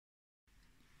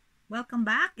Welcome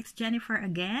back, it's Jennifer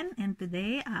again, and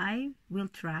today I will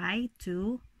try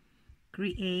to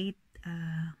create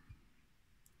a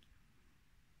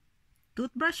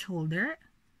toothbrush holder,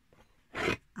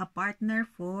 a partner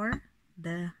for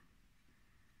the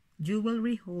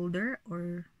jewelry holder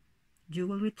or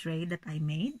jewelry tray that I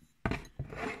made.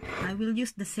 I will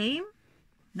use the same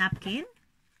napkin,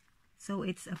 so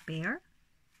it's a pair.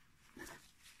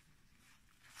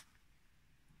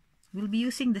 We'll be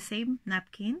using the same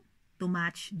napkin to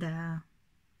match the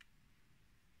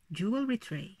jewelry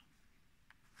tray.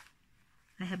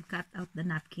 I have cut out the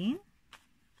napkin.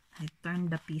 I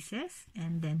turned the pieces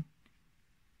and then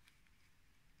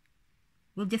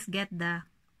we'll just get the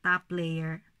top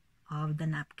layer of the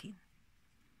napkin.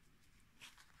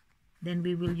 Then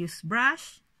we will use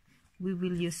brush. We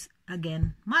will use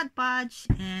again Mod Podge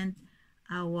and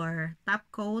our top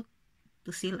coat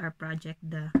to seal our project,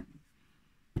 the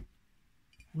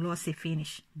glossy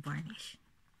finish varnish.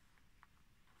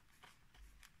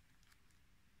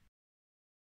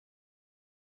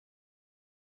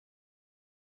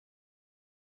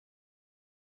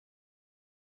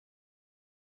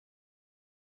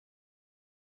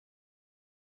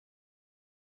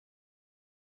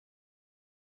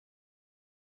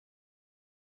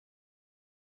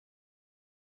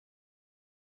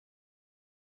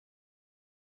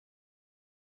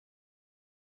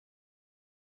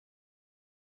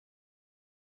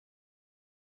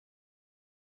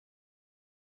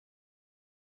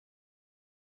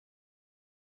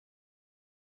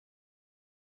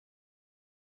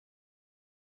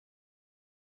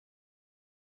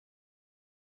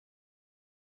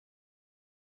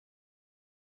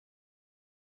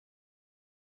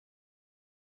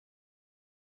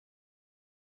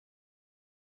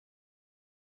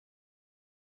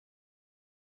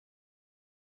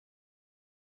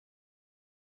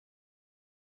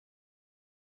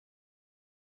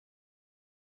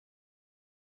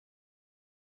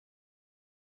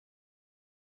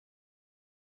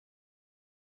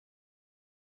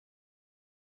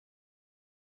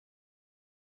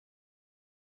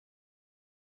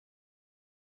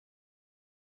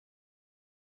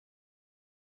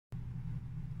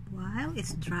 While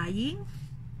it's drying,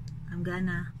 I'm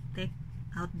gonna take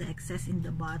out the excess in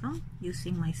the bottom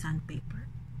using my sandpaper.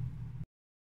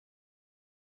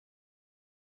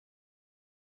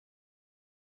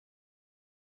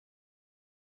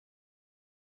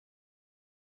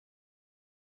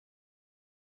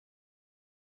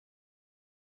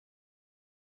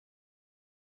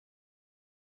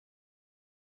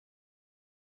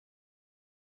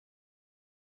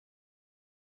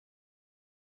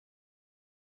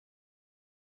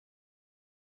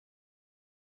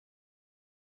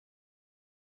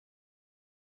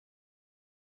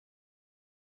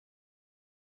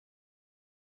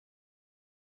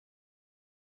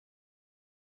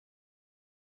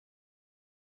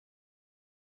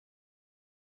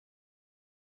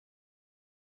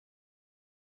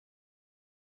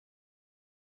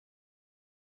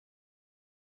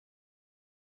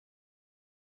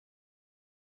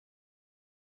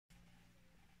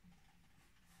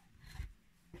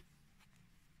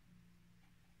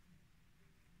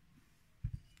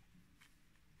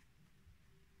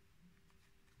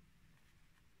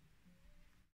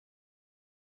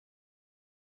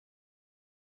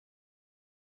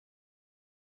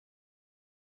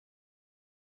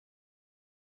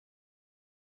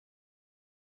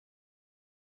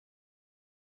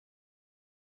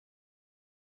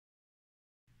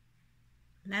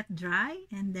 Let dry,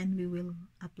 and then we will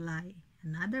apply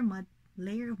another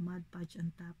layer of Mod Podge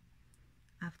on top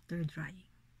after drying.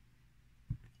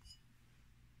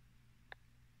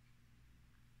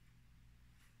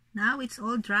 Now it's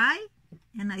all dry,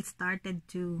 and I started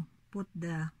to put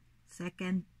the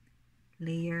second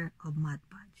layer of Mod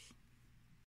Podge.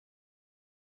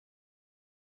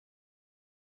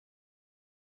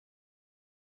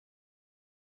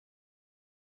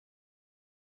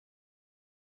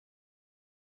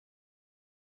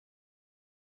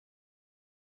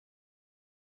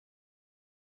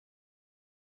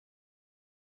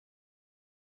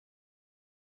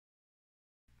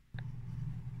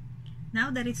 Now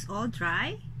that it's all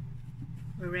dry,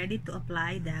 we're ready to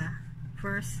apply the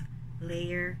first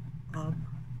layer of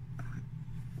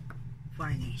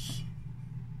varnish.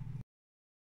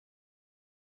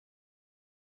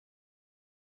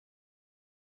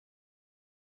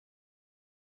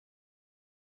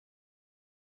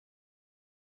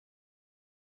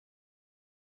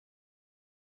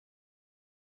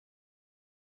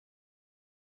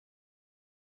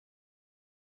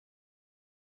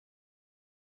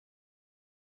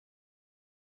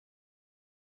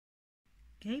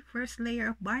 Okay, first layer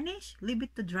of varnish, leave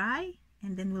it to dry,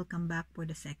 and then we'll come back for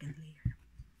the second layer.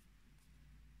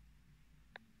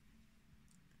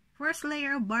 First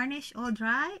layer of varnish all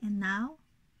dry, and now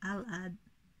I'll add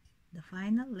the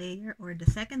final layer or the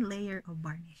second layer of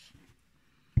varnish.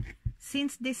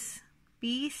 Since this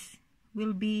piece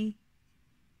will be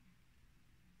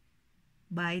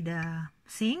by the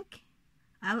sink,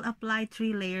 I'll apply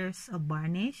 3 layers of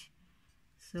varnish.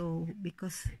 So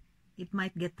because it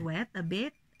might get wet a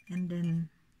bit, and then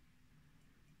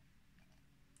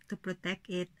to protect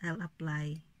it, I'll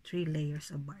apply 3 layers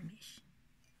of varnish.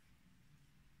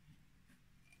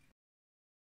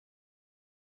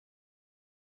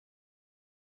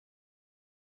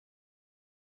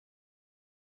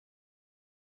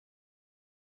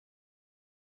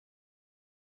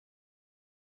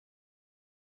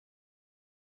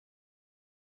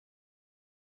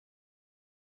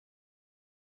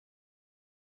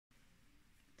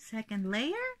 Second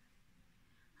layer,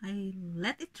 I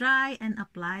let it dry and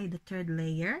apply the third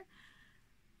layer.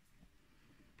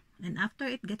 And after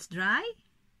it gets dry,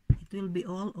 it will be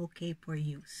all okay for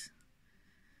use.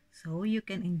 So you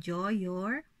can enjoy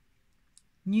your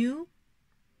new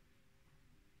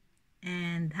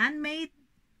and handmade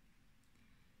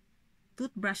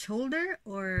toothbrush holder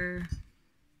or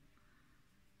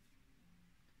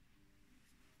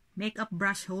makeup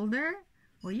brush holder,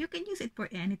 or you can use it for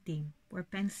anything, for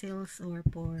pencils or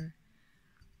for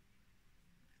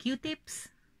Q-tips.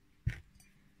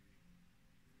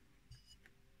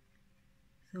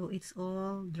 So it's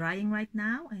all drying right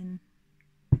now, and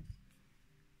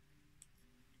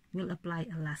we'll apply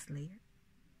a last layer.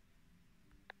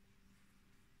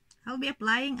 I'll be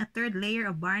applying a third layer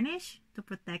of varnish to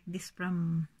protect this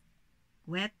from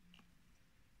wet.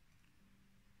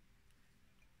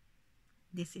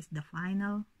 This is the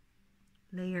final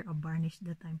layer of varnish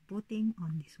that I'm putting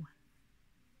on this one.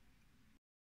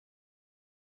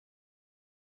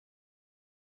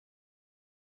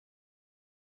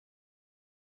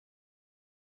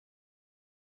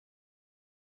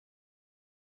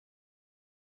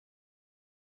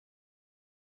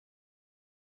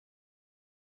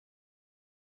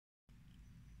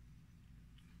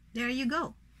 There you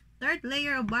go. Third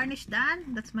layer of varnish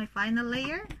done. That's my final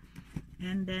layer.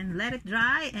 And then let it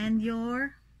dry, and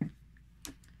your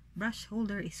brush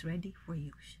holder is ready for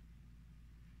use.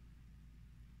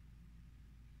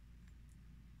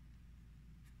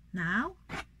 Now,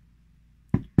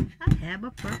 I have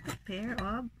a perfect pair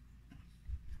of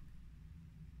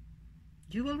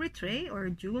jewelry tray or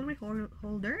jewelry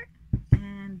holder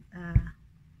and a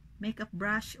makeup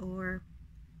brush or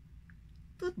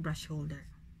toothbrush holder.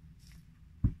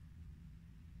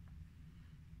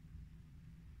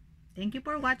 Thank you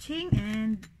for watching,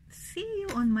 and see you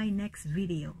on my next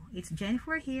video. It's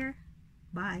Jennifer here.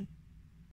 Bye.